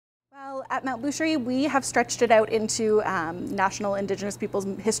At Mount Boucherie, we have stretched it out into National Indigenous Peoples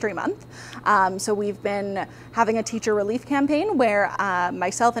History Month. So we've been having a teacher relief campaign where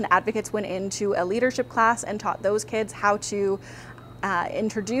myself and advocates went into a leadership class and taught those kids how to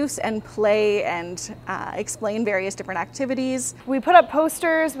introduce and play and explain various different activities. We put up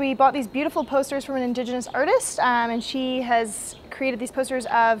posters. We bought these beautiful posters from an Indigenous artist, and she has created these posters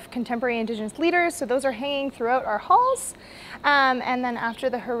of contemporary Indigenous leaders, so those are hanging throughout our halls. And then after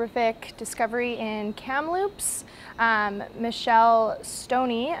the horrific discovery in Kamloops, Michelle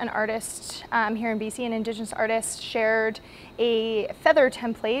Stoney, an artist here in BC, an Indigenous artist, shared a feather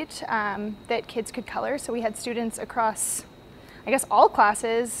template that kids could color. So we had students across, I guess, all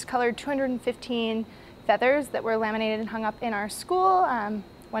classes colored 215 feathers that were laminated and hung up in our school,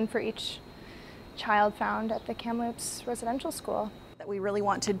 one for each child found at the Kamloops residential school. That we really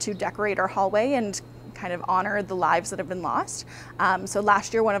wanted to decorate our hallway and kind of honor the lives that have been lost. So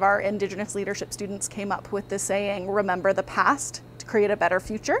last year, one of our Indigenous leadership students came up with the saying, "Remember the past to create a better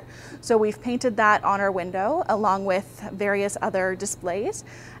future." So we've painted that on our window along with various other displays.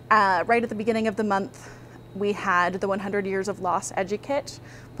 Right at the beginning of the month, we had the 100 Years of Lost Educate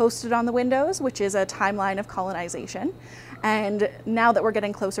posted on the windows, which is a timeline of colonization. And now that we're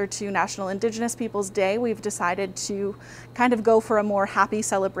getting closer to National Indigenous Peoples Day, we've decided to kind of go for a more happy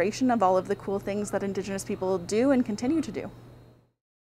celebration of all of the cool things that Indigenous people do and continue to do.